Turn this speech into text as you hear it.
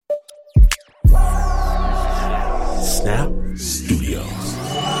Snap Studios.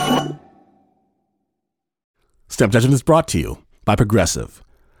 Snap Judgment is brought to you by Progressive,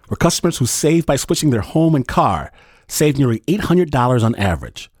 where customers who save by switching their home and car save nearly $800 on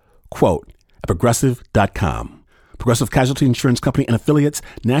average. Quote at Progressive.com. Progressive Casualty Insurance Company and affiliates,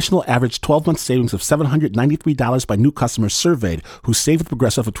 national average 12-month savings of $793 by new customers surveyed who saved with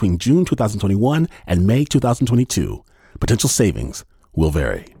Progressive between June 2021 and May 2022. Potential savings will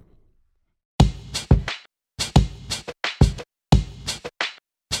vary.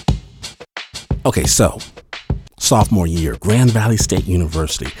 Okay, so sophomore year, Grand Valley State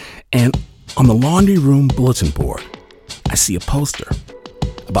University, and on the laundry room bulletin board, I see a poster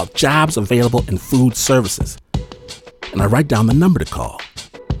about jobs available in food services. And I write down the number to call.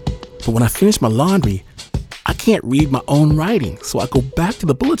 But when I finish my laundry, I can't read my own writing, so I go back to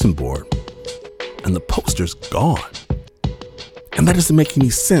the bulletin board, and the poster's gone. And that doesn't make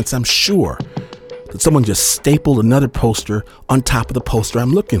any sense. I'm sure that someone just stapled another poster on top of the poster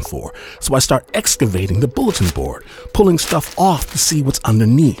I'm looking for. So I start excavating the bulletin board, pulling stuff off to see what's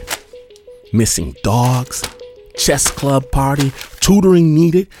underneath. Missing dogs, chess club party, tutoring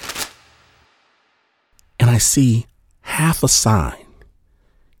needed. And I see half a sign,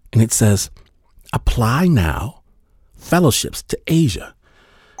 and it says, apply now, fellowships to Asia.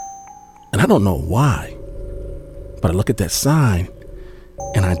 And I don't know why, but I look at that sign,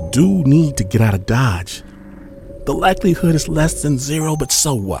 and I do need to get out of Dodge. The likelihood is less than zero, but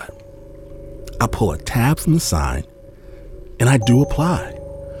so what? I pull a tab from the sign, and I do apply.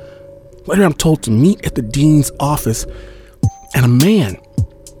 Later, I'm told to meet at the dean's office, and a man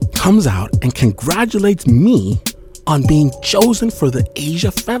comes out and congratulates me on being chosen for the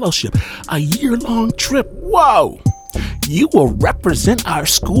Asia Fellowship, a year-long trip. Whoa! You will represent our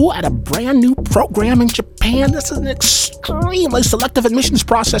school at a brand new program in Japan. This is an extremely selective admissions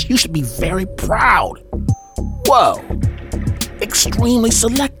process. You should be very proud. Whoa! Extremely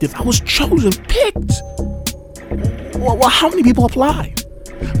selective. I was chosen, picked. Well, how many people applied?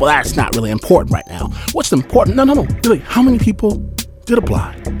 Well, that's not really important right now. What's important? No. Really, how many people did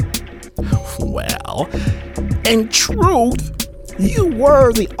apply? Well, in truth, you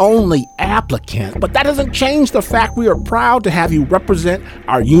were the only applicant, but that doesn't change the fact we are proud to have you represent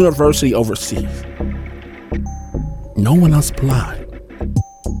our university overseas. No one else applied.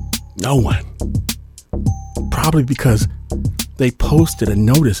 No one. Probably because they posted a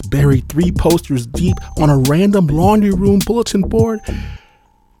notice buried 3 posters deep on a random laundry room bulletin board.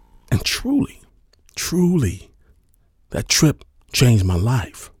 And truly, that trip changed my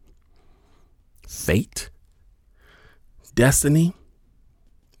life. Fate? Destiny?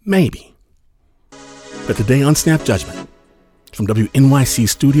 Maybe. But today on Snap Judgment, from WNYC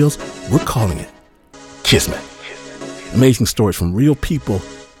Studios, we're calling it Kismet. Amazing stories from real people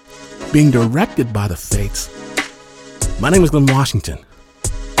being directed by the fates. My name is Glenn Washington.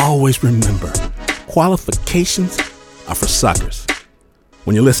 Always remember, qualifications are for suckers.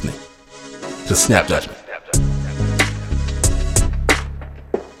 When you're listening to Snap Judgment.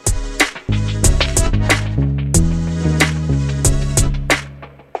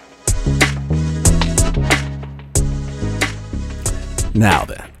 Now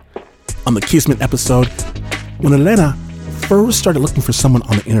then, on the Kismet episode, when Elena first started looking for someone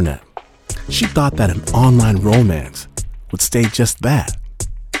on the internet, she thought that an online romance would stay just that,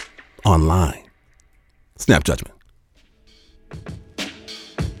 online. Snap Judgment.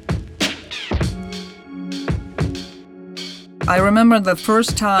 I remember the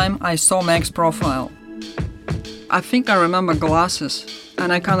first time I saw Meg's profile. I think I remember glasses,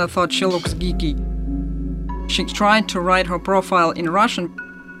 and I kind of thought she looks geeky. She tried to write her profile in Russian.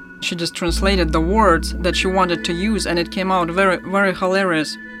 She just translated the words that she wanted to use, and it came out very, very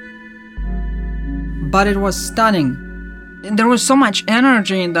hilarious. But it was stunning. There was so much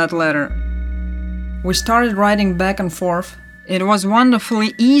energy in that letter. We started writing back and forth. It was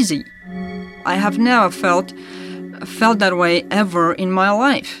wonderfully easy. I have never felt that way ever in my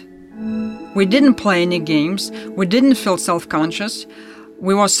life. We didn't play any games. We didn't feel self-conscious.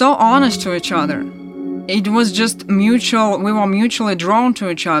 We were so honest to each other. It was just mutual. We were mutually drawn to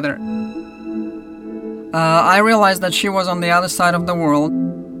each other. I realized that she was on the other side of the world,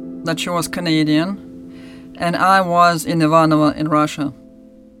 that she was Canadian, and I was in Ivanovo in Russia.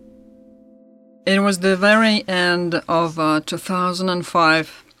 It was the very end of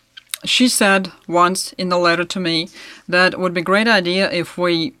 2005. She said once in the letter to me that it would be a great idea if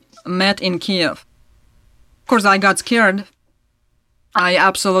we met in Kiev. Of course, I got scared. I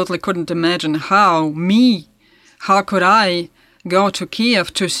absolutely couldn't imagine how could I go to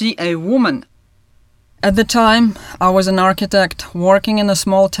Kiev to see a woman? At the time, I was an architect working in a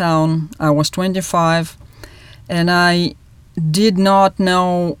small town. I was 25, and I did not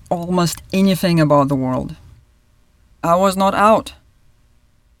know almost anything about the world. I was not out.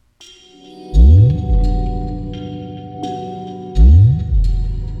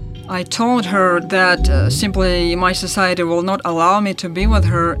 I told her that simply my society will not allow me to be with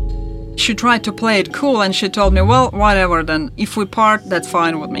her. She tried to play it cool and she told me, well, whatever then, if we part, that's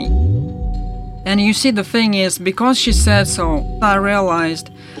fine with me. And you see, the thing is, because she said so, I realized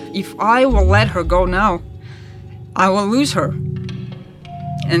if I will let her go now, I will lose her.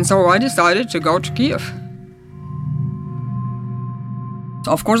 And so I decided to go to Kiev.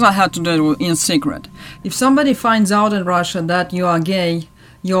 Of course I had to do it in secret. If somebody finds out in Russia that you are gay,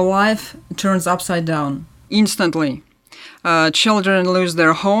 your life turns upside down instantly. Children lose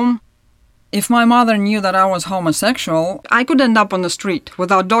their home. If my mother knew that I was homosexual, I could end up on the street,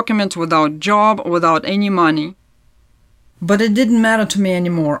 without documents, without job, without any money. But it didn't matter to me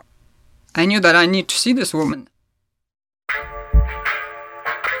anymore. I knew that I need to see this woman.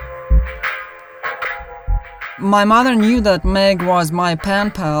 My mother knew that Meg was my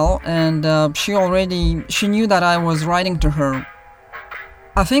pen pal, and she knew that I was writing to her.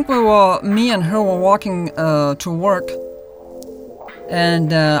 I think me and her were walking to work,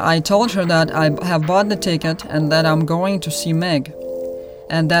 and I told her that I have bought the ticket and that I'm going to see Meg,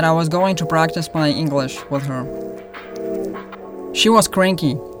 and that I was going to practice my English with her. She was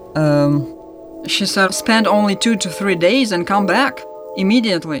cranky. She said, spend only 2 to 3 days and come back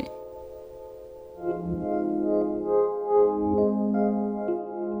immediately.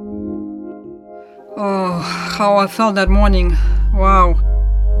 Oh, how I felt that morning. Wow.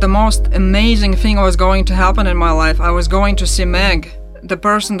 The most amazing thing was going to happen in my life. I was going to see Meg, the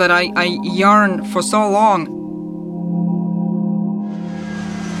person that I yearned for so long.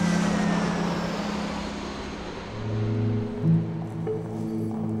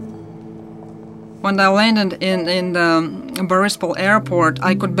 When I landed in the Borispol airport,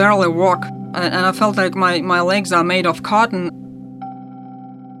 I could barely walk, and I felt like my legs are made of cotton.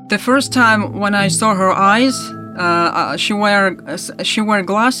 The first time when I saw her eyes, she wear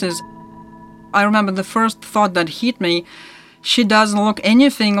glasses. I remember the first thought that hit me, she doesn't look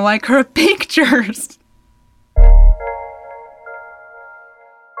anything like her pictures.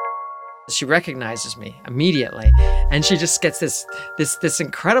 She recognizes me immediately, and she just gets this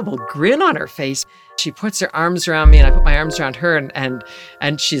incredible grin on her face. She puts her arms around me, and I put my arms around her,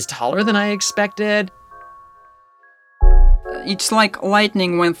 and she's taller than I expected. It's like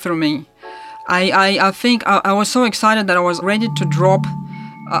lightning went through me. I think I was so excited that I was ready to drop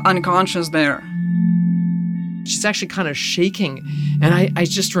unconscious there. She's actually kind of shaking, and I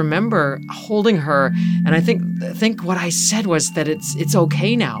just remember holding her, and I think what I said was that it's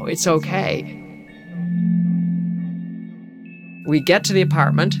okay now, it's okay. We get to the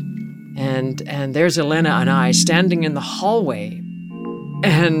apartment, and there's Elena and I standing in the hallway,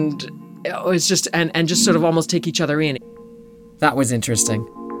 and it's just and just sort of almost take each other in. That was interesting.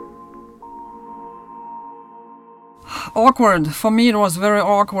 Awkward. For me, it was very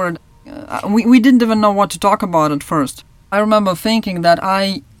awkward. We didn't even know what to talk about at first. I remember thinking that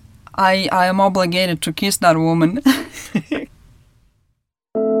I am obligated to kiss that woman.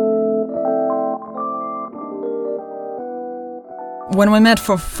 When we met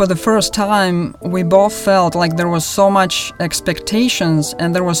for the first time, we both felt like there was so much expectations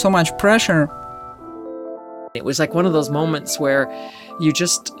and there was so much pressure. It was like one of those moments where you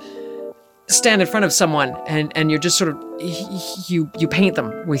just stand in front of someone and you're just sort of, you paint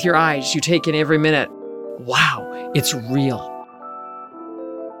them with your eyes. You take in every minute. Wow, it's real.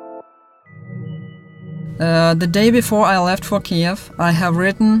 The day before I left for Kiev, I have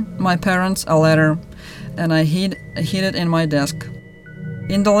written my parents a letter, and I hid it in my desk.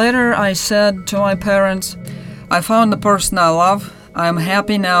 In the letter, I said to my parents, I found the person I love. I am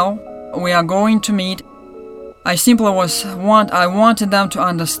happy now. We are going to meet. I simply I wanted them to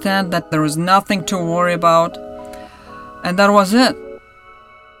understand that there is nothing to worry about, and that was it.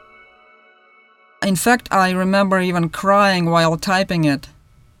 In fact, I remember even crying while typing it.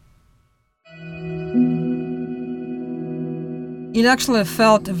 It actually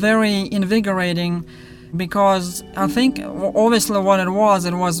felt very invigorating because I think obviously what it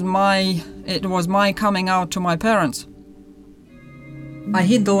was my coming out to my parents. I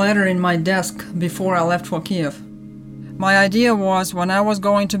hid the letter in my desk before I left for Kiev. My idea was when I was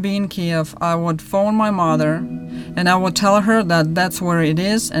going to be in Kiev, I would phone my mother and I would tell her that that's where it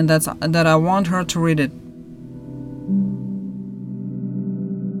is and that I want her to read it.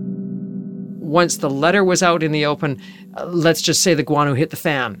 Once the letter was out in the open, let's just say the guano hit the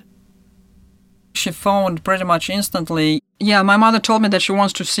fan. She phoned pretty much instantly. Yeah, my mother told me that she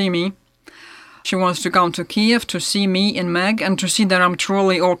wants to see me. She wants to come to Kiev to see me and Meg and to see that I'm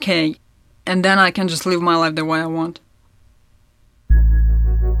truly okay. And then I can just live my life the way I want.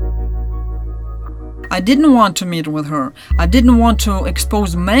 I didn't want to meet with her. I didn't want to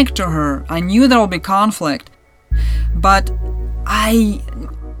expose Meg to her. I knew there would be conflict. But I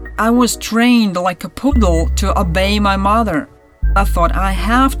was trained like a poodle to obey my mother. I thought I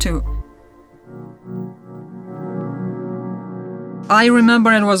have to. I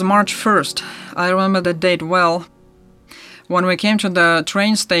remember it was March 1st. I remember the date well. When we came to the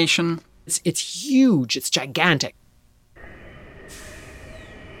train station... It's huge. It's gigantic.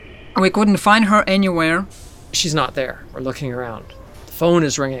 We couldn't find her anywhere. She's not there. We're looking around. The phone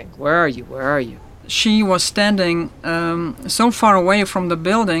is ringing. Where are you? Where are you? She was standing so far away from the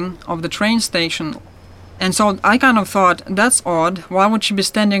building of the train station. And so I kind of thought, that's odd. Why would she be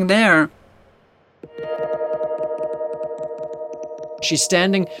standing there? She's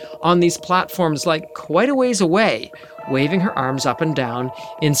standing on these platforms like quite a ways away, waving her arms up and down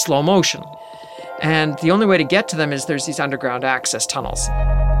in slow motion. And the only way to get to them is there's these underground access tunnels.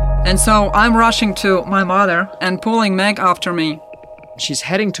 And so I'm rushing to my mother and pulling Meg after me. She's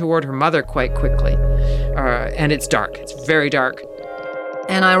heading toward her mother quite quickly. And it's dark. It's very dark.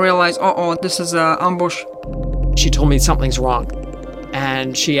 And I realize, this is an ambush. She told me something's wrong.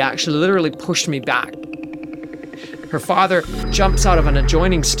 And she actually literally pushed me back. Her father jumps out of an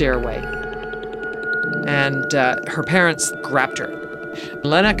adjoining stairway, and her parents grabbed her.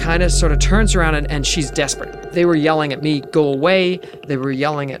 Lena kind of sort of turns around and she's desperate. They were yelling at me, go away. They were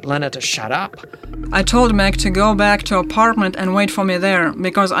yelling at Lena to shut up. I told Meg to go back to apartment and wait for me there,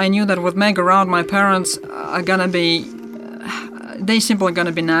 because I knew that with Meg around, my parents are gonna be... they simply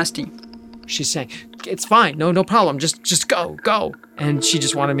gonna be nasty. She's saying, it's fine, no problem, just go. And she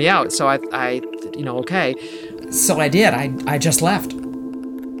just wanted me out, so I okay. So I did. I just left.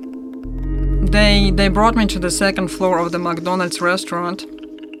 They brought me to the second floor of the McDonald's restaurant,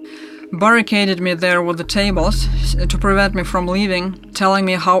 barricaded me there with the tables to prevent me from leaving, telling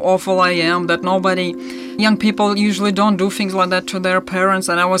me how awful I am, that young people usually don't do things like that to their parents,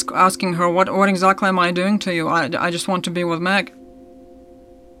 and I was asking her, what exactly am I doing to you? I just want to be with Meg.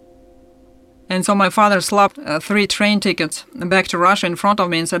 And so my father slapped 3 train tickets back to Russia in front of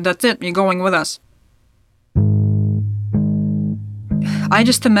me and said, that's it, you're going with us. I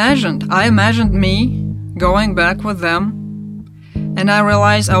imagined me going back with them, and I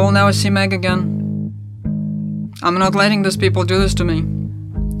realized I will never see Meg again. I'm not letting these people do this to me.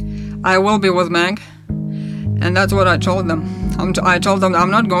 I will be with Meg, and that's what I told them. I told them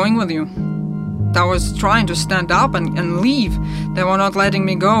I'm not going with you. I was trying to stand up and leave. They were not letting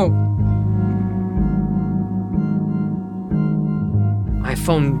me go. My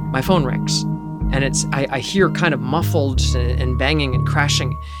phone rings. And I hear kind of muffled and banging and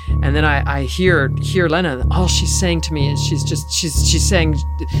crashing, and then I hear Lena. All she's saying to me is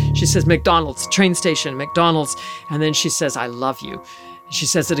she says McDonald's, train station, McDonald's, and then she says I love you. She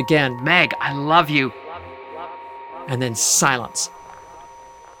says it again, Meg, I love you. And then silence.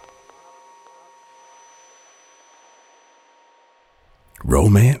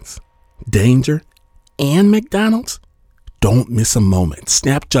 Romance, danger, and McDonald's? Don't miss a moment.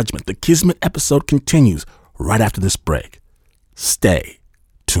 Snap Judgment, the Kismet episode continues right after this break. Stay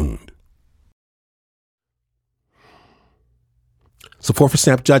tuned. Support for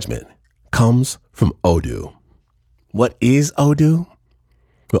Snap Judgment comes from Odoo. What is Odoo?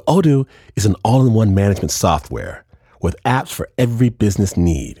 Well, Odoo is an all-in-one management software with apps for every business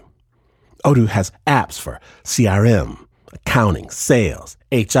need. Odoo has apps for CRM, accounting, sales,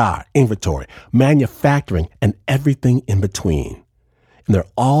 HR, inventory, manufacturing, and everything in between. And they're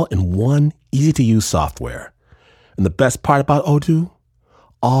all in one easy-to-use software. And the best part about Odoo?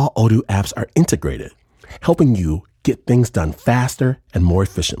 All Odoo apps are integrated, helping you get things done faster and more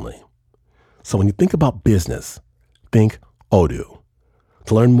efficiently. So when you think about business, think Odoo.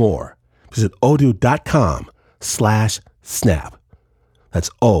 To learn more, visit odoo.com/snap. That's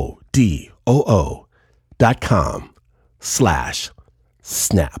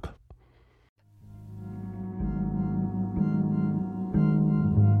odoo.com/snap.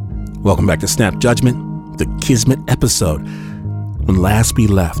 Welcome back to Snap Judgment, the Kismet episode. When last we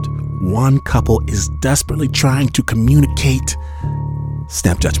left, one couple is desperately trying to communicate.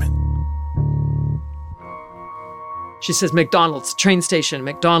 Snap Judgment. She says McDonald's, train station,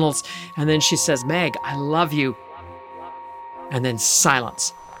 McDonald's, and then she says, Meg, I love you. And then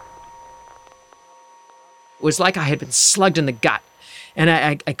silence. It was like I had been slugged in the gut, and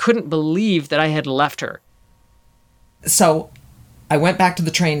I couldn't believe that I had left her. So I went back to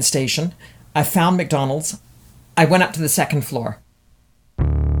the train station. I found McDonald's. I went up to the second floor.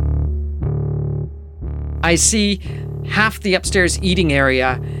 I see half the upstairs eating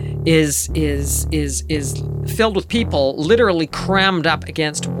area is filled with people literally crammed up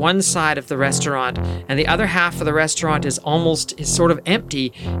against one side of the restaurant, and the other half of the restaurant is sort of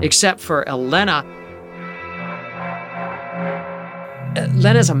empty except for Elena.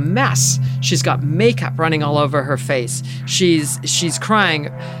 Lena's a mess. She's got makeup running all over her face. She's crying,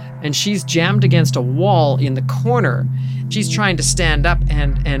 and she's jammed against a wall in the corner. She's trying to stand up,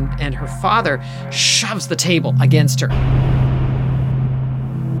 and her father shoves the table against her.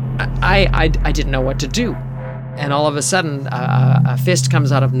 I didn't know what to do, and all of a sudden a fist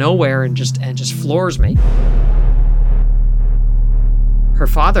comes out of nowhere and just floors me. Her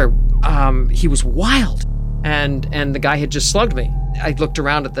father, he was wild, and the guy had just slugged me. I looked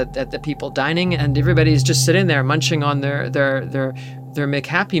around at the people dining, and everybody's just sitting there munching on their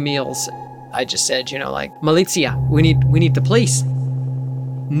McHappy meals. I just said, Militia, we need the police.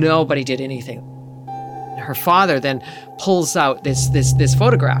 Nobody did anything. Her father then pulls out this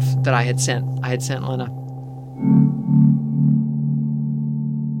photograph that I had sent Lena.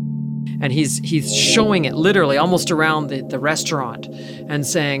 And he's showing it literally almost around the restaurant and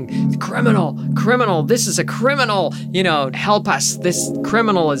saying, criminal, this is a criminal, help us, this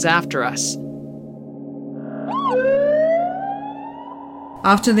criminal is after us.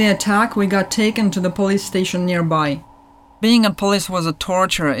 After the attack, we got taken to the police station nearby. Being at police was a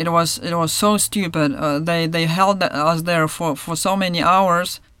torture. It was so stupid. They held us there for so many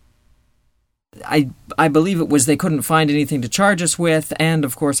hours. I believe it was they couldn't find anything to charge us with, and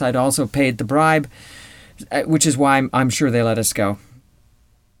of course I'd also paid the bribe, which is why I'm sure they let us go.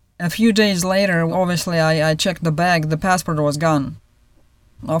 A few days later, obviously, I checked the bag. The passport was gone.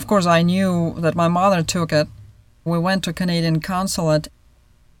 Of course, I knew that my mother took it. We went to Canadian consulate.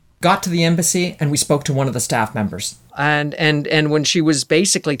 Got to the embassy, and we spoke to one of the staff members. And when she was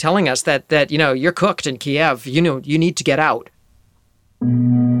basically telling us that you're cooked in Kiev, you need to get out.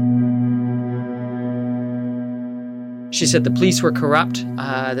 She said the police were corrupt,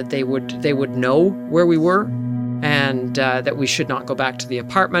 that they would know where we were, and that we should not go back to the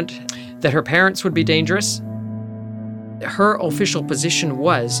apartment, that her parents would be dangerous. Her official position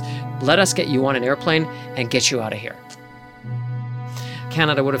was, let us get you on an airplane and get you out of here.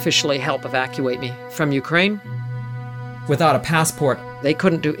 Canada would officially help evacuate me from Ukraine. Without a passport, they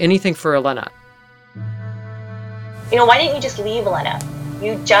couldn't do anything for Elena. Why didn't you just leave, Elena?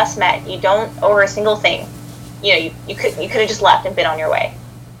 You just met. You don't owe her a single thing. You could have just left and been on your way.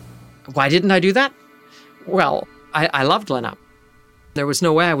 Why didn't I do that? Well, I loved Lena. There was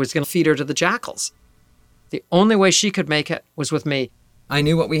no way I was going to feed her to the jackals. The only way she could make it was with me. I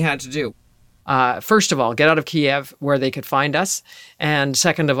knew what we had to do. First of all, get out of Kiev where they could find us. And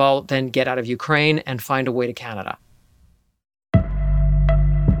second of all, then get out of Ukraine and find a way to Canada.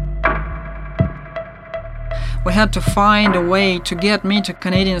 We had to find a way to get me to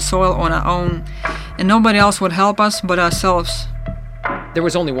Canadian soil on our own, and nobody else would help us but ourselves. There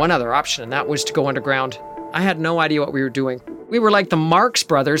was only one other option, and that was to go underground. I had no idea what we were doing. We were like the Marx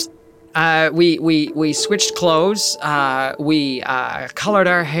Brothers. We switched clothes. We colored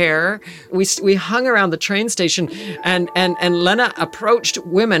our hair. We hung around the train station, and Lena approached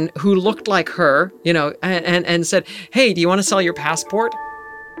women who looked like her, and said, "Hey, do you want to sell your passport?"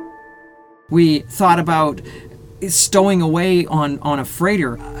 We thought about stowing away on a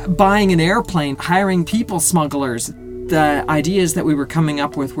freighter, buying an airplane, hiring people smugglers. The ideas that we were coming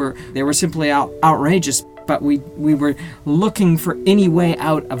up with were simply outrageous, but we were looking for any way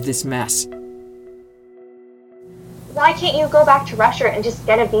out of this mess. Why can't you go back to Russia and just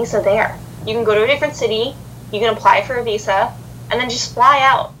get a visa there? You can go to a different city, you can apply for a visa, and then just fly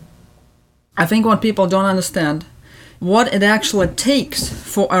out. I think what people don't understand, what it actually takes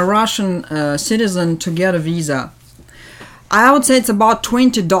for a Russian citizen to get a visa. I would say it's about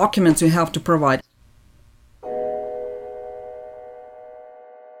 20 documents you have to provide.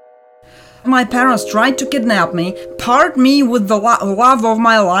 My parents tried to kidnap me, part me with the love of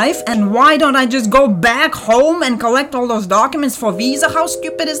my life, and why don't I just go back home and collect all those documents for visa? How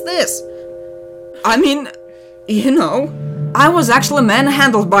stupid is this? I mean, I was actually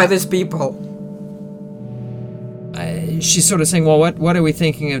manhandled by these people. She's sort of saying, well, what are we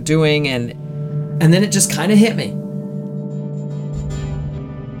thinking of doing? And then it just kind of hit me.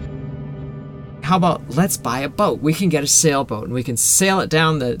 How about let's buy a boat? We can get a sailboat and we can sail it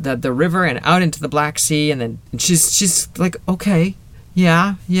down the river and out into the Black Sea. And then she's like, okay,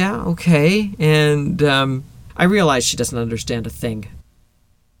 yeah, okay. And I realize she doesn't understand a thing.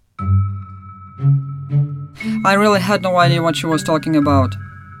 I really had no idea what she was talking about.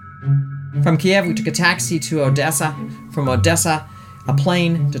 From Kiev, we took a taxi to Odessa. From Odessa, a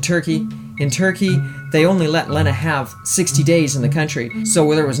plane to Turkey. In Turkey, they only let Lena have 60 days in the country,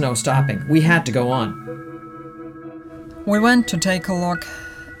 so there was no stopping. We had to go on. We went to take a look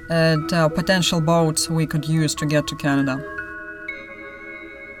at potential boats we could use to get to Canada.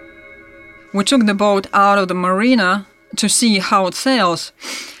 We took the boat out of the marina to see how it sails.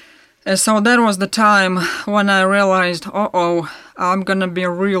 And so that was the time when I realized, I'm gonna be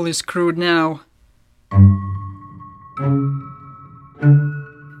really screwed now.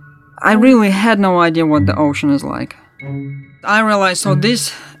 I really had no idea what the ocean is like. I realized, so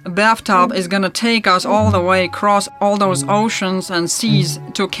this bathtub is gonna take us all the way across all those oceans and seas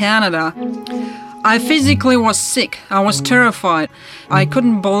to Canada. I physically was sick. I was terrified. I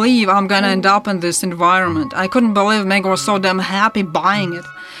couldn't believe I'm gonna end up in this environment. I couldn't believe Meg was so damn happy buying it.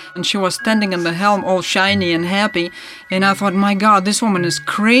 And she was standing in the helm all shiny and happy. And I thought, my God, this woman is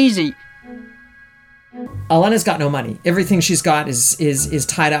crazy. Alena's got no money. Everything she's got is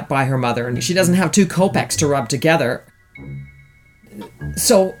tied up by her mother, and she doesn't have 2 kopecks to rub together.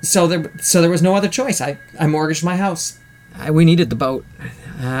 So there was no other choice. I mortgaged my house. We needed the boat.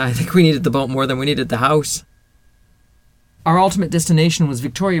 I think we needed the boat more than we needed the house. Our ultimate destination was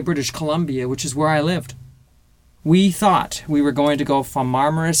Victoria, British Columbia, which is where I lived. We thought we were going to go from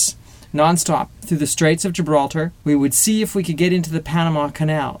Marmaris nonstop through the Straits of Gibraltar. We would see if we could get into the Panama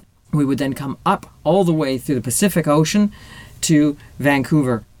Canal. We would then come up all the way through the Pacific Ocean to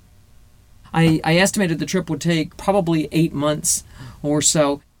Vancouver. I estimated the trip would take probably 8 months or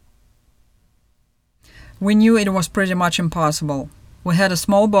so. We knew it was pretty much impossible. We had a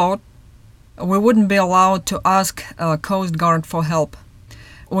small boat. We wouldn't be allowed to ask a Coast Guard for help.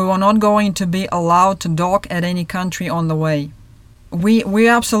 We were not going to be allowed to dock at any country on the way. We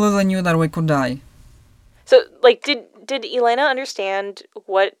absolutely knew that we could die. So, did Elena understand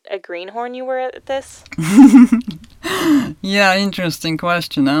what a greenhorn you were at this? Yeah, interesting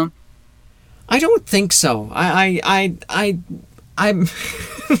question, huh? I don't think so. I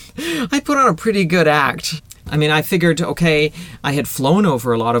put on a pretty good act. I mean, I figured, okay, I had flown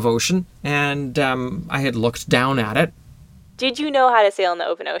over a lot of ocean, and I had looked down at it. Did you know how to sail in the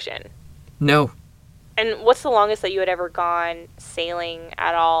open ocean? No. And what's the longest that you had ever gone sailing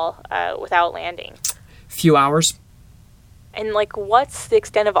at all without landing? Few hours. And, what's the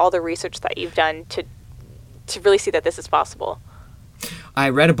extent of all the research that you've done to really see that this is possible? I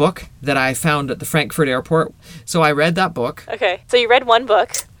read a book that I found at the Frankfurt airport, so I read that book. Okay, so you read one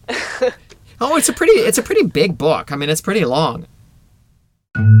book. Oh, it's a pretty big book. I mean, it's pretty long.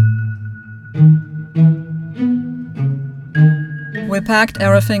 We packed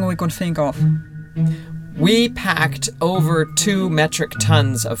everything we could think of. We packed over 2 metric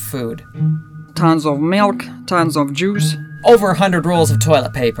tons of food. Tons of milk, tons of juice. Over 100 rolls of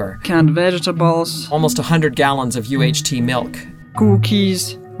toilet paper. Canned vegetables. Almost 100 gallons of UHT milk.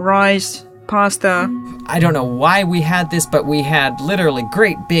 Cookies, rice, pasta. I don't know why we had this, but we had literally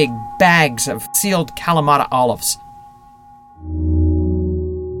great big bags of sealed Kalamata olives.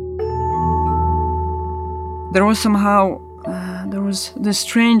 There was somehow, there was this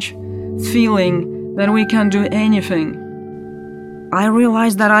strange feeling that we can do anything. I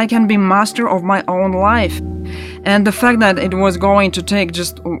realized that I can be master of my own life. And the fact that it was going to take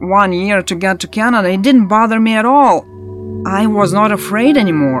just 1 year to get to Canada, it didn't bother me at all. I was not afraid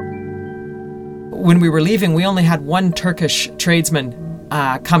anymore. When we were leaving, we only had one Turkish tradesman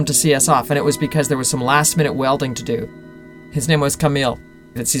come to see us off, and it was because there was some last-minute welding to do. His name was Kamil.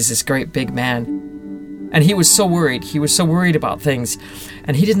 He's this great big man. And he was so worried. He was so worried about things.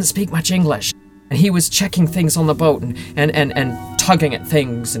 And he didn't speak much English. And he was checking things on the boat and tugging at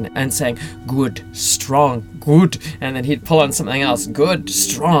things and saying, good, strong, good. And then he'd pull on something else, good,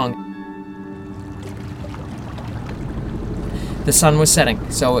 strong. The sun was setting,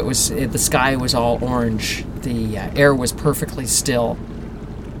 so the sky was all orange. The air was perfectly still.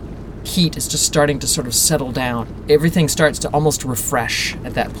 Heat is just starting to sort of settle down. Everything starts to almost refresh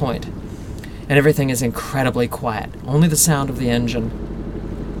at that point. And everything is incredibly quiet. Only the sound of the engine.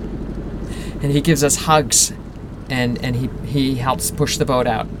 And he gives us hugs, and he helps push the boat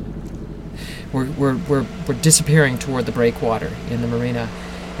out. We're disappearing toward the breakwater in the marina,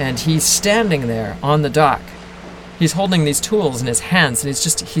 and he's standing there on the dock. He's holding these tools in his hands, and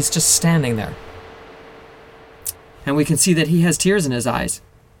he's just standing there. And we can see that he has tears in his eyes.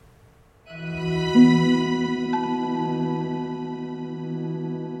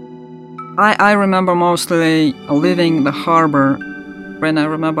 I remember mostly leaving the harbor. When I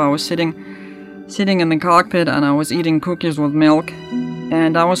remember I was sitting in the cockpit and I was eating cookies with milk,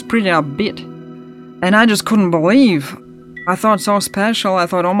 and I was pretty upbeat. And I just couldn't believe. I thought so special. I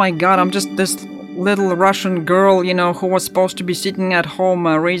thought, oh my God, I'm just this little Russian girl, who was supposed to be sitting at home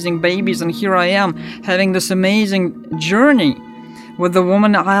raising babies, and here I am having this amazing journey with the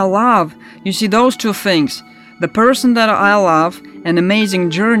woman I love. You see, those two things, the person that I love, an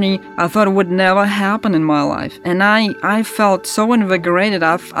amazing journey, I thought would never happen in my life. And I felt so invigorated,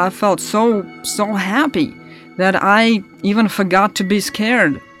 I felt so happy that I even forgot to be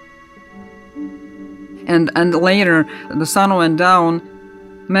scared. And later, the sun went down,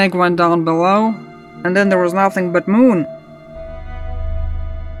 Meg went down below, and then there was nothing but moon.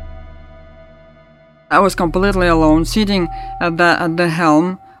 I was completely alone, sitting at the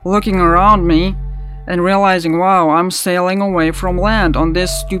helm, looking around me, and realizing, wow, I'm sailing away from land on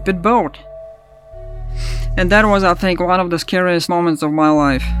this stupid boat. And that was, I think, one of the scariest moments of my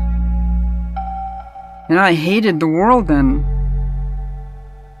life. And I hated the world then.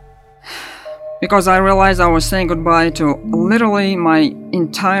 Because I realized I was saying goodbye to literally my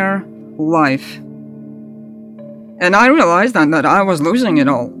entire life. And I realized then that I was losing it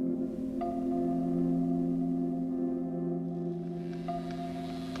all.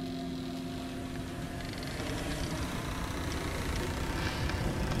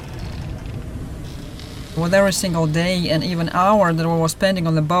 With every single day and even hour that we were spending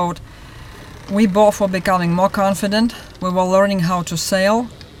on the boat, we both were becoming more confident. We were learning how to sail.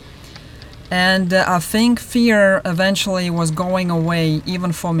 And I think fear eventually was going away,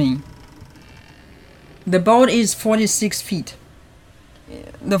 even for me. The boat is 46 feet.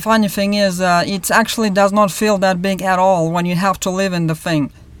 The funny thing is, it actually does not feel that big at all when you have to live in the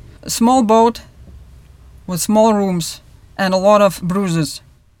thing. A small boat with small rooms and a lot of bruises.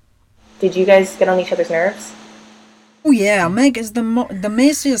 Did you guys get on each other's nerves? Oh yeah, Meg is the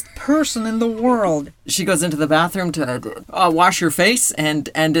messiest person in the world. She goes into the bathroom to wash her face,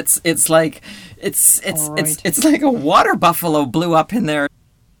 and it's like it's like a water buffalo blew up in there.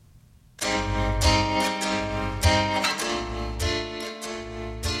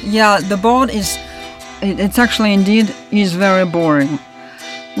 Yeah, the boat it's actually indeed is very boring.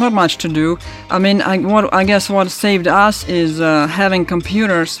 Not much to do. I mean, I guess what saved us is having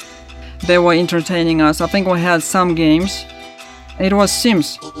computers. They were entertaining us. I think we had some games. It was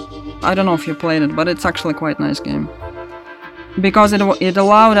Sims. I don't know if you played it, but it's actually quite a nice game. Because it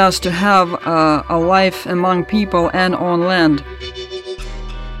allowed us to have a life among people and on land.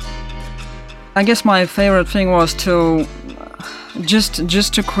 I guess my favorite thing was to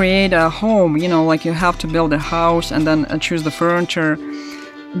just to create a home, like you have to build a house and then choose the furniture.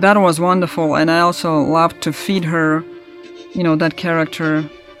 That was wonderful, and I also loved to feed her, that character.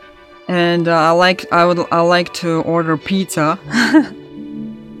 And I like to order pizza.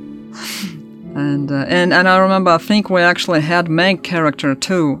 and I remember, I think we actually had Meg character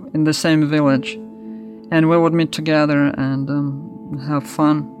too in the same village, and we would meet together and have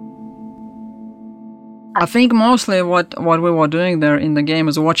fun. I think mostly what we were doing there in the game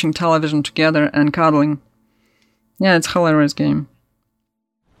is watching television together and cuddling. Yeah, it's a hilarious game.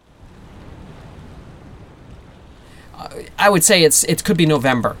 I would say it could be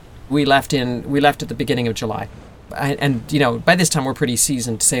November. We left at the beginning of July. And by this time we're pretty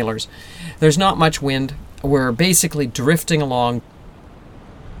seasoned sailors. There's not much wind. We're basically drifting along.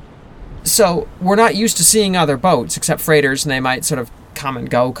 So we're not used to seeing other boats except freighters, and they might sort of come and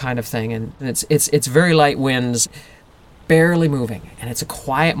go kind of thing. And it's very light winds, barely moving. And it's a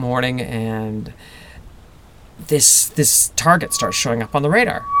quiet morning, and this target starts showing up on the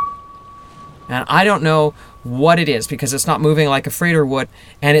radar. And I don't know what it is, because it's not moving like a freighter would,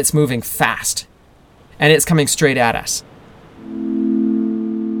 and it's moving fast. And it's coming straight at us.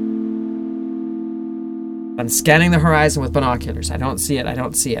 I'm scanning the horizon with binoculars. I don't see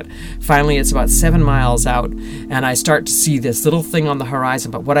it. Finally, it's about 7 miles out, and I start to see this little thing on the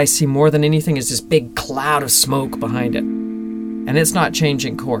horizon, but what I see more than anything is this big cloud of smoke behind it. And it's not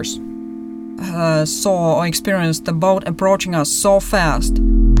changing course. Saw or experienced the boat approaching us so fast.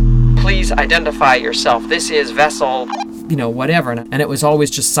 Please identify yourself. This is vessel, whatever. And it was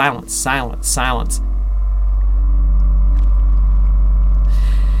always just silence, silence, silence.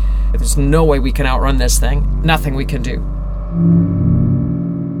 There's no way we can outrun this thing. Nothing we can do.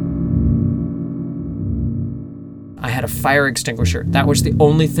 I had a fire extinguisher. That was the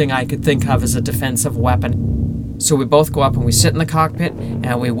only thing I could think of as a defensive weapon. So we both go up and we sit in the cockpit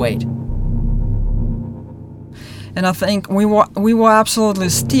and we wait. And I think we were absolutely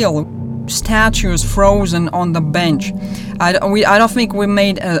still, statues frozen on the bench. I don't think we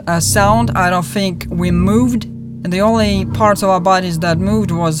made a sound. I don't think we moved. And the only parts of our bodies that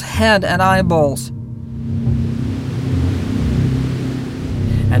moved was head and eyeballs.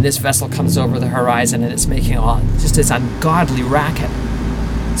 And this vessel comes over the horizon, and it's making just this ungodly racket.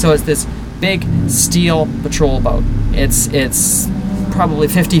 So it's this big steel patrol boat. It's probably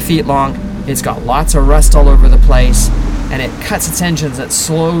 50 feet long. It's got lots of rust all over the place, and it cuts its engines, it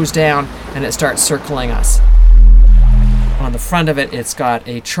slows down, and it starts circling us. On the front of it, it's got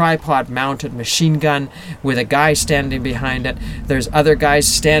a tripod-mounted machine gun with a guy standing behind it. There's other guys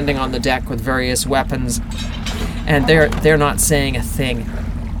standing on the deck with various weapons, and they're not saying a thing.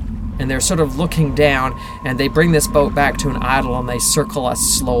 And they're sort of looking down, and they bring this boat back to an idle, and they circle us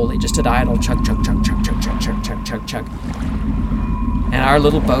slowly, just at idle, chug, chug, chug, chug, chug, chug, chug, chug, chug, chug. And our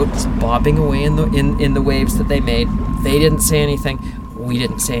little boat is bobbing away in the waves that they made. They didn't say anything. We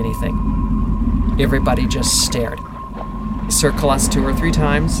didn't say anything. Everybody just stared. They circle us 2 or 3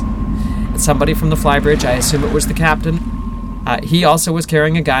 times. And somebody from the flybridge, I assume it was the captain, he also was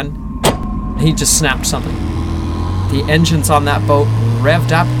carrying a gun. He just snapped something. The engines on that boat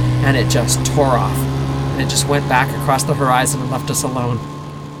revved up, and it just tore off. And it just went back across the horizon and left us alone.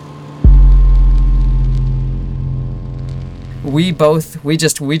 We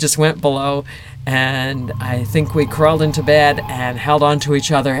just went below, and I think we crawled into bed and held on to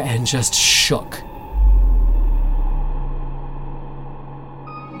each other and just shook.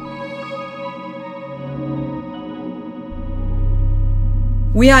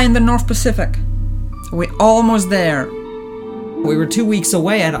 We are in the North Pacific. We're almost there. We were 2 weeks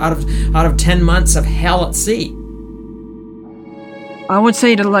away out of 10 months of hell at sea. I would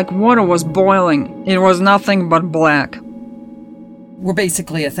say that like water was boiling. It was nothing but black. We're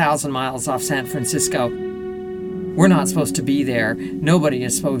basically 1,000 miles off San Francisco. We're not supposed to be there. Nobody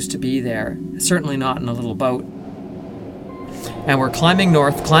is supposed to be there. Certainly not in a little boat. And we're climbing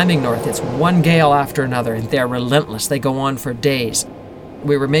north. It's one gale after another, and they're relentless. They go on for days.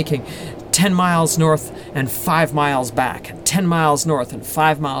 We were making 10 miles north and 5 miles back. 10 miles north and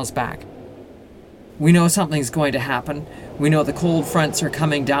 5 miles back. We know something's going to happen. We know the cold fronts are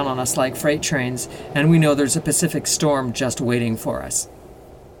coming down on us like freight trains, and we know there's a Pacific storm just waiting for us.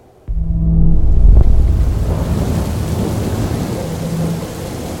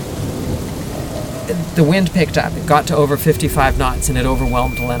 The wind picked up. It got to over 55 knots, and it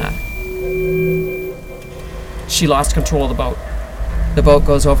overwhelmed Lena. She lost control of the boat. The boat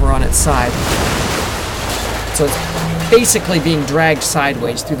goes over on its side. So it's basically being dragged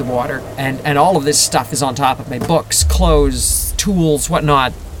sideways through the water, and all of this stuff is on top of me. Books, clothes, tools,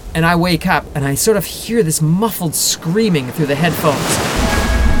 whatnot. And I wake up, and I sort of hear this muffled screaming through the headphones.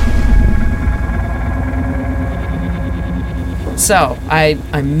 So I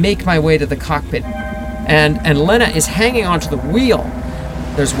make my way to the cockpit, and Lena is hanging onto the wheel.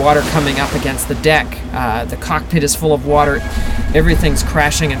 There's water coming up against the deck. The cockpit is full of water. Everything's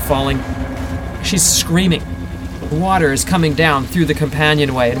crashing and falling. She's screaming. The water is coming down through the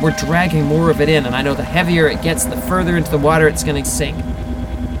companionway, and we're dragging more of it in, and I know the heavier it gets, the further into the water it's going to sink.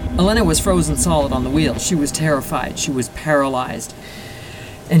 Elena was frozen solid on the wheel. She was terrified. She was paralyzed.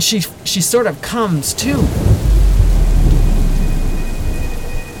 And she sort of comes to.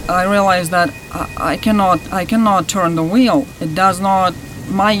 I realized that I cannot turn the wheel. It does not,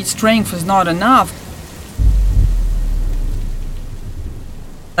 my strength is not enough.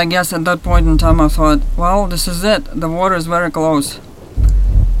 I guess at that point in time I thought, well, this is it. The water is very close.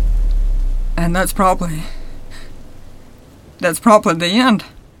 And that's probably the end.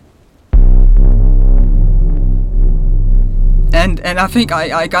 And I think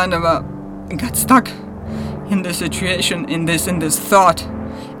I kind of got stuck in this situation, in this thought.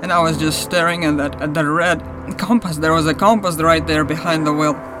 And I was just staring at that red compass. There was a compass right there behind the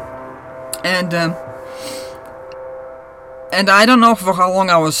wheel. And I don't know for how long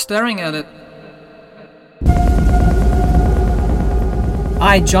I was staring at it.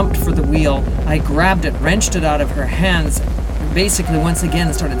 I jumped for the wheel. I grabbed it, wrenched it out of her hands, and basically once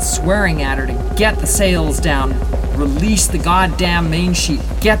again started swearing at her to get the sails down, release the goddamn main sheet,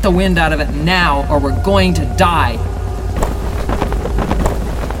 get the wind out of it now, or we're going to die.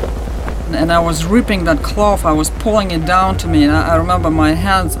 And I was ripping that cloth, I was pulling it down to me, and I remember my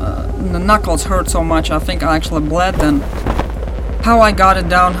hands, the knuckles hurt so much, I think I actually bled then. How I got it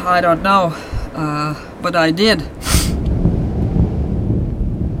down, I don't know, but I did.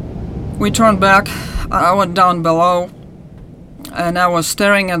 We turned back, I went down below, and I was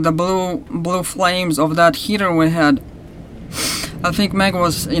staring at the blue flames of that heater we had. I think Meg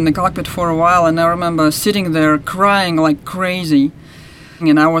was in the cockpit for a while, and I remember sitting there crying like crazy.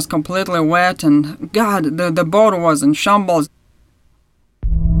 And I was completely wet, and God, the boat was in shambles.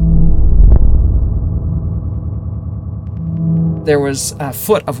 There was a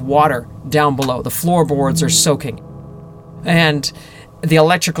foot of water down below. The floorboards are soaking. And the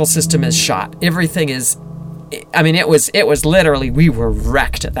electrical system is shot. Everything is... I mean, it was literally... We were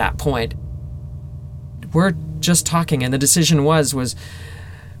wrecked at that point. we're just talking, and the decision was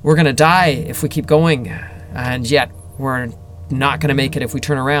we're going to die if we keep going, and yet we're not going to make it if we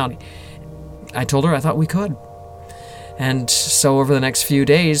turn around. I told her I thought we could. And so over the next few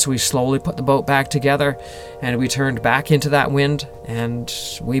days, we slowly put the boat back together, and we turned back into that wind, and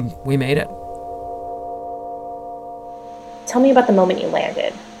we made it. Tell me about the moment you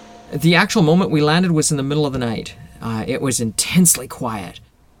landed. The actual moment we landed was in the middle of the night. It was intensely quiet.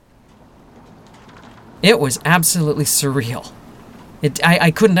 It was absolutely surreal.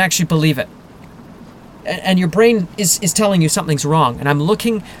 I couldn't actually believe it. And your brain is telling you something's wrong. And I'm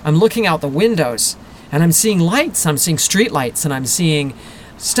looking out the windows, and I'm seeing lights. I'm seeing street lights, and I'm seeing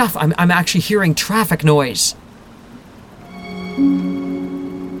stuff. I'm actually hearing traffic noise.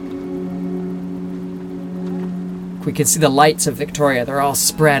 We can see the lights of Victoria. They're all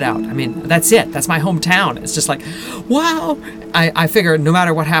spread out. I mean, that's it. That's my hometown. It's just like, wow. I figure no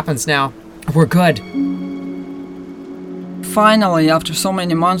matter what happens now, we're good. Finally, after so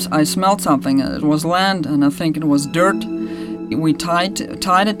many months, I smelled something. It was land, and I think it was dirt. We tied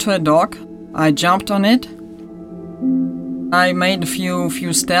it to a dock. I jumped on it. I made a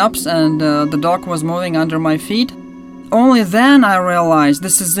few steps, and the dock was moving under my feet. Only then I realized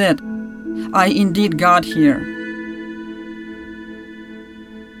this is it. I indeed got here.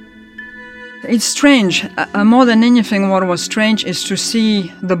 It's strange. More than anything, what was strange is to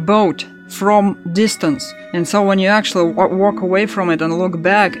see the boat from distance. And so when you actually walk away from it and look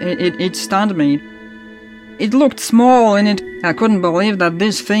back, it stunned me. It looked small, and I couldn't believe that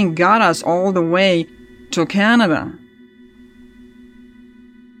this thing got us all the way to Canada.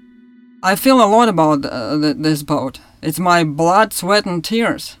 I feel a lot about this boat. It's my blood, sweat, and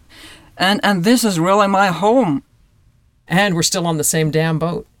tears. And this is really my home. And we're still on the same damn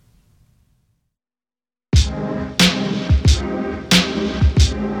boat.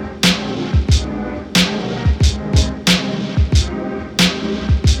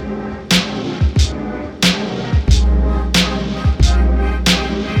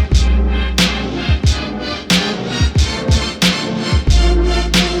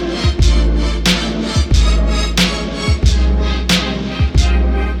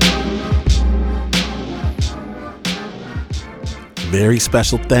 Very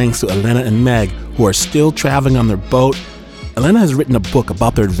special thanks to Elena and Meg, who are still traveling on their boat. Elena has written a book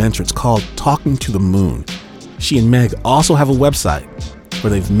about their adventure. It's called Talking to the Moon. She and Meg also have a website where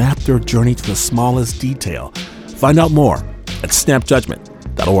they've mapped their journey to the smallest detail. Find out more at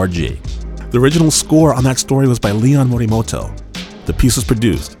snapjudgment.org. The original score on that story was by Leon Morimoto. The piece was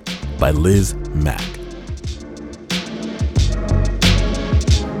produced by Liz Mack.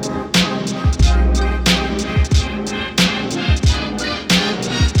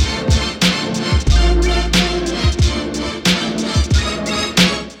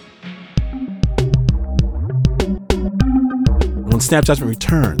 When Snap Judgment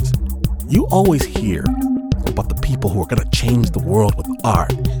returns, you always hear about the people who are going to change the world with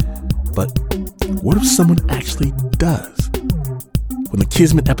art. But what if someone actually does? When the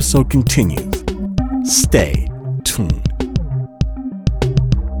Kismet episode continues, stay tuned.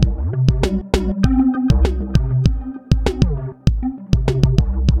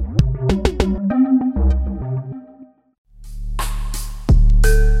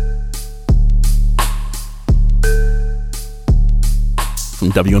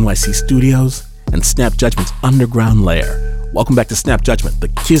 From WNYC Studios and Snap Judgment's underground lair, welcome back to Snap Judgment, the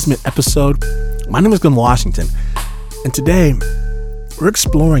Kismet episode. My name is Glenn Washington, and today we're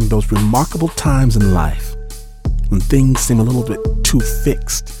exploring those remarkable times in life when things seem a little bit too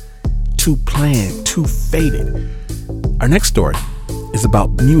fixed, too planned, too fated. Our next story is about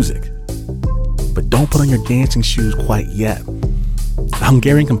music, but don't put on your dancing shoes quite yet. The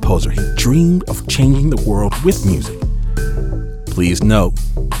Hungarian composer, he dreamed of changing the world with music. Please note,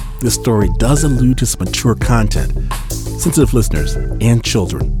 this story does allude to some mature content. Sensitive listeners and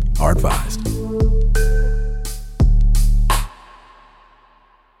children are advised.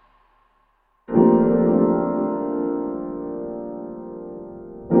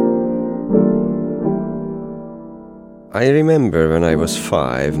 I remember when I was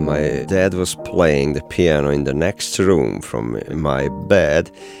 5, my dad was playing the piano in the next room from my bed,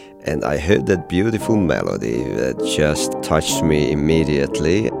 and I heard that beautiful melody that just touched me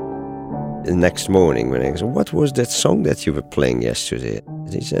immediately. The next morning when I said, "What was that song that you were playing yesterday?"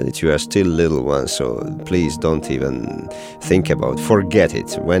 He said that you are still little one, so please don't even think about it. Forget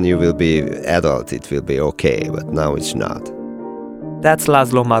it. When you will be adult, it will be okay, but now it's not. That's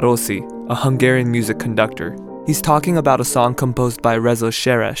Laszlo Marosi, a Hungarian music conductor. He's talking about a song composed by Reza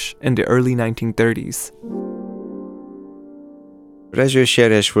Seres in the early 1930s. Rezső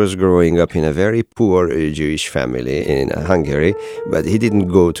Seres was growing up in a very poor Jewish family in Hungary, but he didn't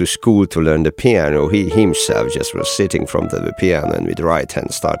go to school to learn the piano. He himself just was sitting from the piano and with the right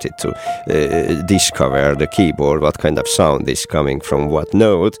hand started to discover the keyboard, what kind of sound is coming from what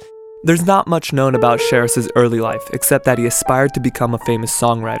note. There's not much known about Seres's early life, except that he aspired to become a famous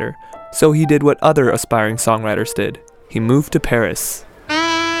songwriter. So he did what other aspiring songwriters did. He moved to Paris.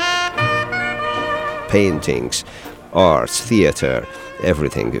 Paintings, arts, theater,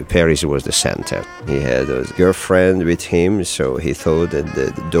 everything. Paris was the center. He had a girlfriend with him, so he thought that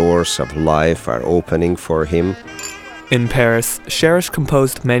the doors of life are opening for him. In Paris, Seres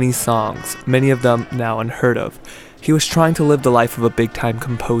composed many songs, many of them now unheard of. He was trying to live the life of a big-time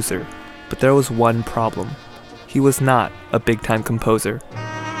composer, but there was one problem. He was not a big-time composer.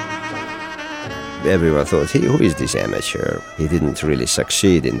 Everyone thought, who is this amateur? He didn't really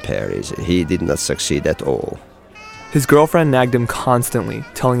succeed in Paris. He did not succeed at all. His girlfriend nagged him constantly,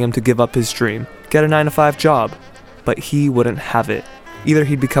 telling him to give up his dream, get a 9-to-5 job. But he wouldn't have it. Either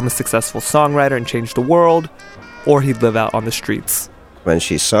he'd become a successful songwriter and change the world, or he'd live out on the streets. When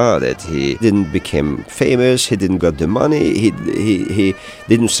she saw that he didn't become famous, he didn't got the money, he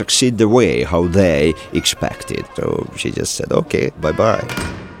didn't succeed the way how they expected. So she just said, okay, bye-bye.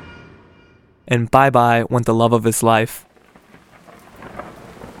 And bye-bye went the love of his life.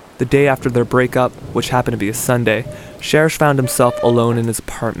 The day after their breakup, which happened to be a Sunday, Seres found himself alone in his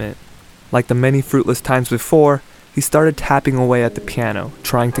apartment. Like the many fruitless times before, he started tapping away at the piano,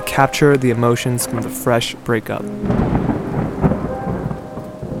 trying to capture the emotions from the fresh breakup.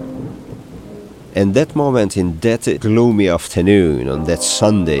 And that moment, in that gloomy afternoon, on that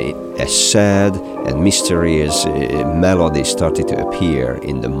Sunday, a sad and mysterious melody started to appear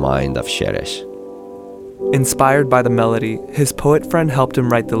in the mind of Seres. Inspired by the melody, his poet friend helped him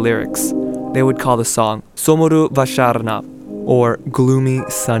write the lyrics. They would call the song Somoru Vasharna, or Gloomy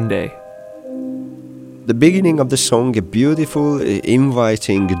Sunday. The beginning of the song, a beautiful,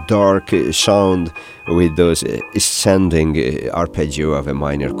 inviting, dark sound with those ascending arpeggio of a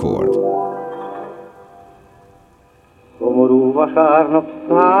minor chord. Szomorú vasárnap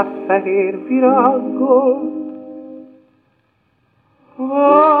 100 fehér virággal,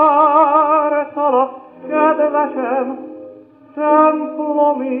 vártalak, kedvesem,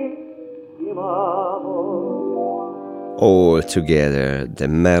 templomi imádon. All together, the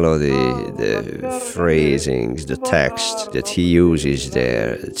melody, the phrasings, the text that he uses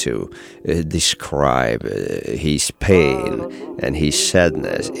there to describe his pain and his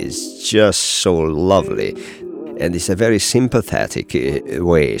sadness is just so lovely. And it's a very sympathetic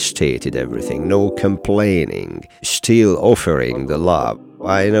way stated everything. No complaining, still offering the love.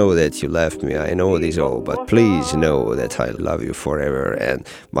 I know that you left me, I know this all, but please know that I love you forever and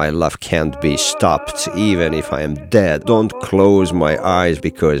my love can't be stopped even if I am dead. Don't close my eyes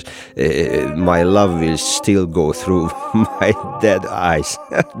because my love will still go through my dead eyes.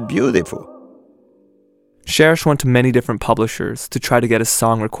 Beautiful. Seres went to many different publishers to try to get his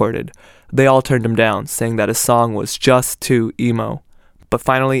song recorded. They all turned him down, saying that his song was just too emo. But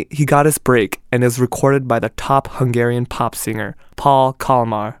finally, he got his break and is recorded by the top Hungarian pop singer, Paul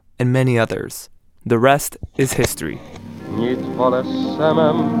Kalmár, and many others. The rest is history. Nyitva lesz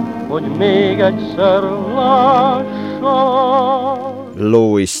szemem, hogy még egyszer lássam.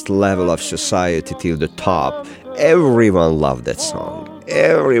 Lowest level of society till the top. Everyone loved that song.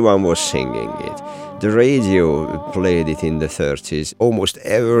 Everyone was singing it. The radio played it in the 30s almost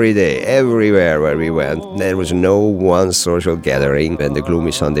every day, everywhere where we went. There was no one social gathering and the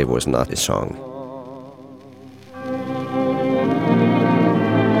Gloomy Sunday was not a song.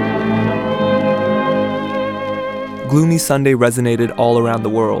 Gloomy Sunday resonated all around the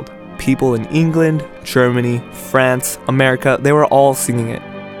world. People in England, Germany, France, America, they were all singing it.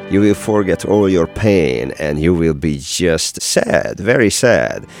 You will forget all your pain and you will be just sad, very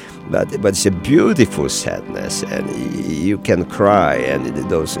sad. But it's a beautiful sadness and you can cry and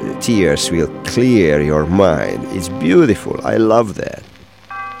those tears will clear your mind. It's beautiful. I love that.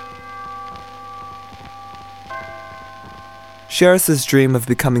 Seres's dream of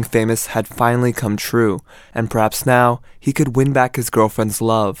becoming famous had finally come true, and perhaps now he could win back his girlfriend's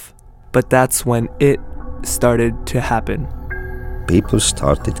love. But that's when it started to happen. People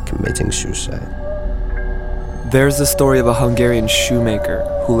started committing suicide. There's the story of a Hungarian shoemaker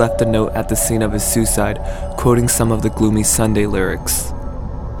who left a note at the scene of his suicide, quoting some of the Gloomy Sunday lyrics.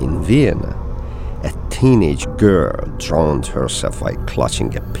 In Vienna, a teenage girl drowned herself by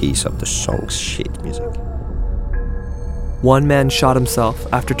clutching a piece of the song's sheet music. One man shot himself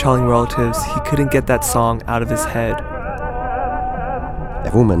after telling relatives he couldn't get that song out of his head.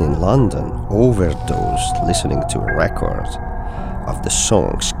 A woman in London overdosed listening to a record of the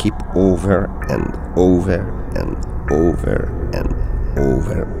song skip over and over and over and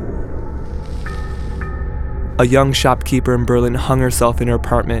over. A young shopkeeper in Berlin hung herself in her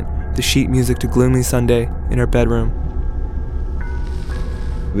apartment to sheet music to Gloomy Sunday in her bedroom.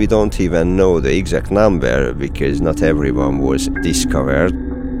 We don't even know the exact number because not everyone was discovered.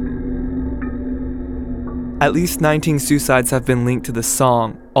 At least 19 suicides have been linked to the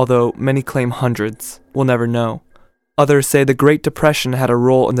song, although many claim hundreds. We'll never know. Others say the Great Depression had a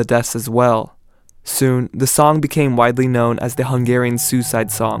role in the deaths as well. Soon, the song became widely known as the Hungarian suicide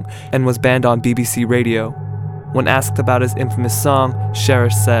song and was banned on BBC Radio. When asked about his infamous song,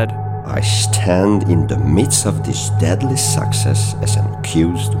 Cherish said, I stand in the midst of this deadly success as an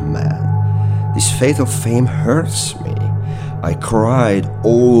accused man. This fatal fame hurts me. I cried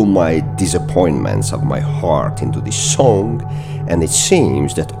all my disappointments of my heart into this song, and it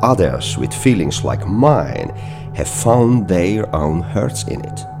seems that others with feelings like mine have found their own hurts in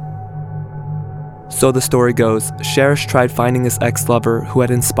it. So the story goes, Cherish tried finding his ex-lover who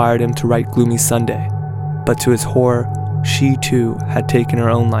had inspired him to write Gloomy Sunday. But to his horror, she too had taken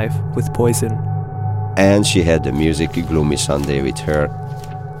her own life with poison. And she had the music Gloomy Sunday with her.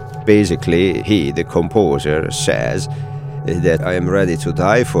 Basically, he, the composer, says that I am ready to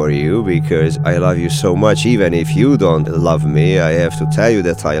die for you because I love you so much. Even if you don't love me, I have to tell you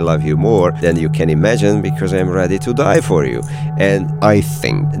that I love you more than you can imagine because I am ready to die for you. And I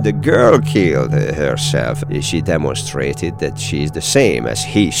think the girl killed herself. She demonstrated that she is the same as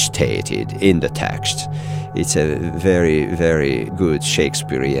he stated in the text. It's a very, very good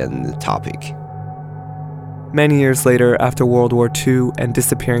Shakespearean topic. Many years later, after World War II and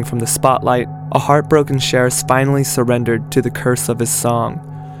disappearing from the spotlight, a heartbroken Cherish finally surrendered to the curse of his song.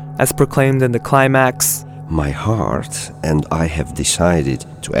 As proclaimed in the climax, my heart and I have decided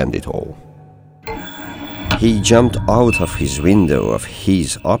to end it all. He jumped out of his window of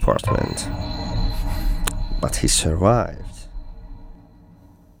his apartment, but he survived.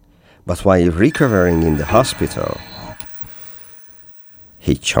 But while recovering in the hospital,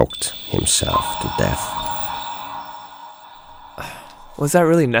 he choked himself to death. Was that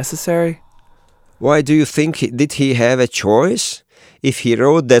really necessary? Why do you think did he have a choice? If he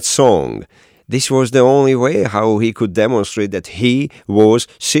wrote that song, this was the only way how he could demonstrate that he was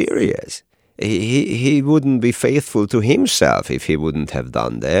serious. He wouldn't be faithful to himself if he wouldn't have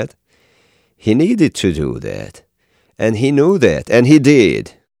done that. He needed to do that. And he knew that, and he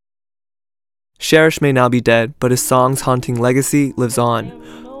did. Cherish may now be dead, but his song's haunting legacy lives on.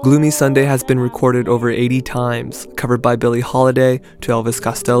 Gloomy Sunday has been recorded over 80 times, covered by Billie Holiday, to Elvis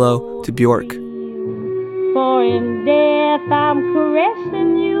Costello, to Bjork. For in death I'm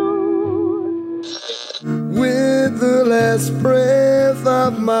caressing you. With the last breath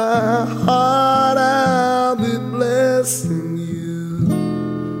of my heart, I'll be blessing you.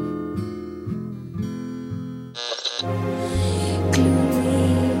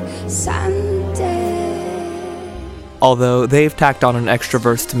 Gloomy Sunday. Although they've tacked on an extra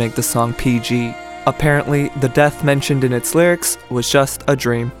verse to make the song PG. Apparently, the death mentioned in its lyrics was just a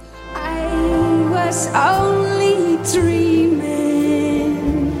dream. I was only dreaming.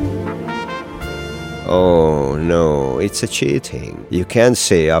 Oh no, it's a cheating. You can't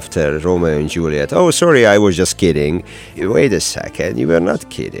say after Romeo and Juliet, oh sorry, I was just kidding. Wait a second, you were not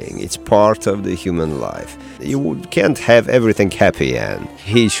kidding. It's part of the human life. You can't have everything happy end.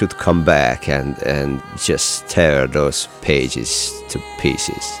 He should come back and just tear those pages to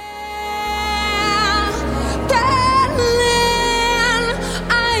pieces.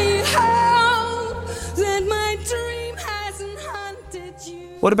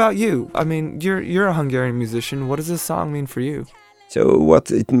 What about you? I mean, you're a Hungarian musician. What does this song mean for you? So what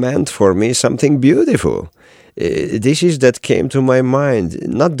it meant for me, something beautiful. This is that came to my mind,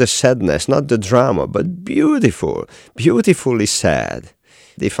 not the sadness, not the drama, but beautiful, beautifully sad.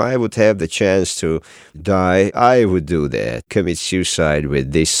 If I would have the chance to die, I would do that. Commit suicide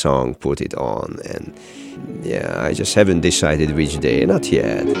with this song, put it on. And yeah, I just haven't decided which day, not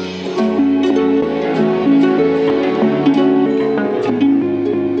yet.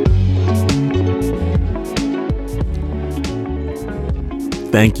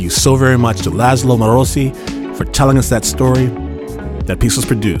 Thank you so very much to Laszlo Morosi for telling us that story. That piece was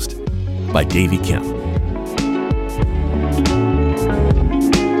produced by Davey Kemp.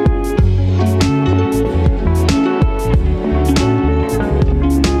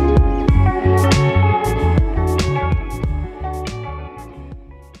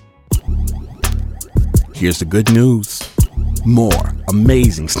 Here's the good news. More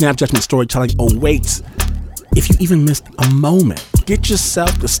amazing Snap Judgment storytelling awaits. If you even missed a moment, get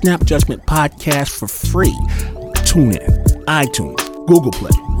yourself the Snap Judgment podcast for free. Tune in iTunes, Google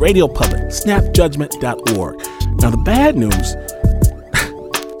Play, Radio Public, snapjudgment.org. Now the bad news,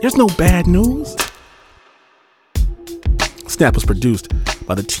 there's no bad news. Snap was produced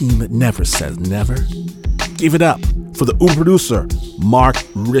by the team that never says never. Give it up for the Uber producer, Mark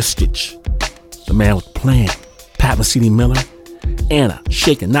Ristich, the man with the plan, Pat Mesiti-Miller, Anna,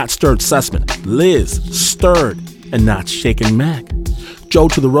 shaken, not stirred Sussman, Liz, stirred and not shaken Mac, Joe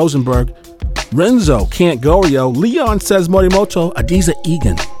to the Rosenberg, Renzo can't go yo, Leon says Morimoto, Adiza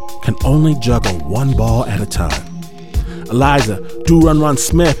Egan can only juggle one ball at a time. Eliza, do-run-run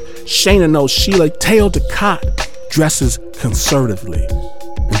Smith, Shayna knows Sheila, Teo Ducott dresses conservatively,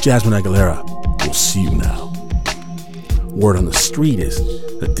 and Jasmine Aguilera will see you now. Word on the street is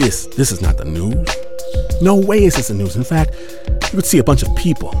that this is not the news. No way is this the news. In fact, you would see a bunch of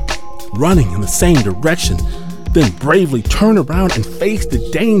people running in the same direction, then bravely turn around and face the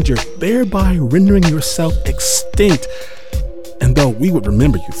danger, thereby rendering yourself extinct. And though we would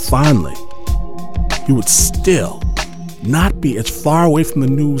remember you fondly, you would still not be as far away from the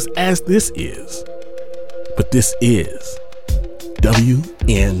news as this is. But this is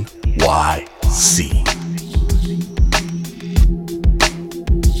WNYC.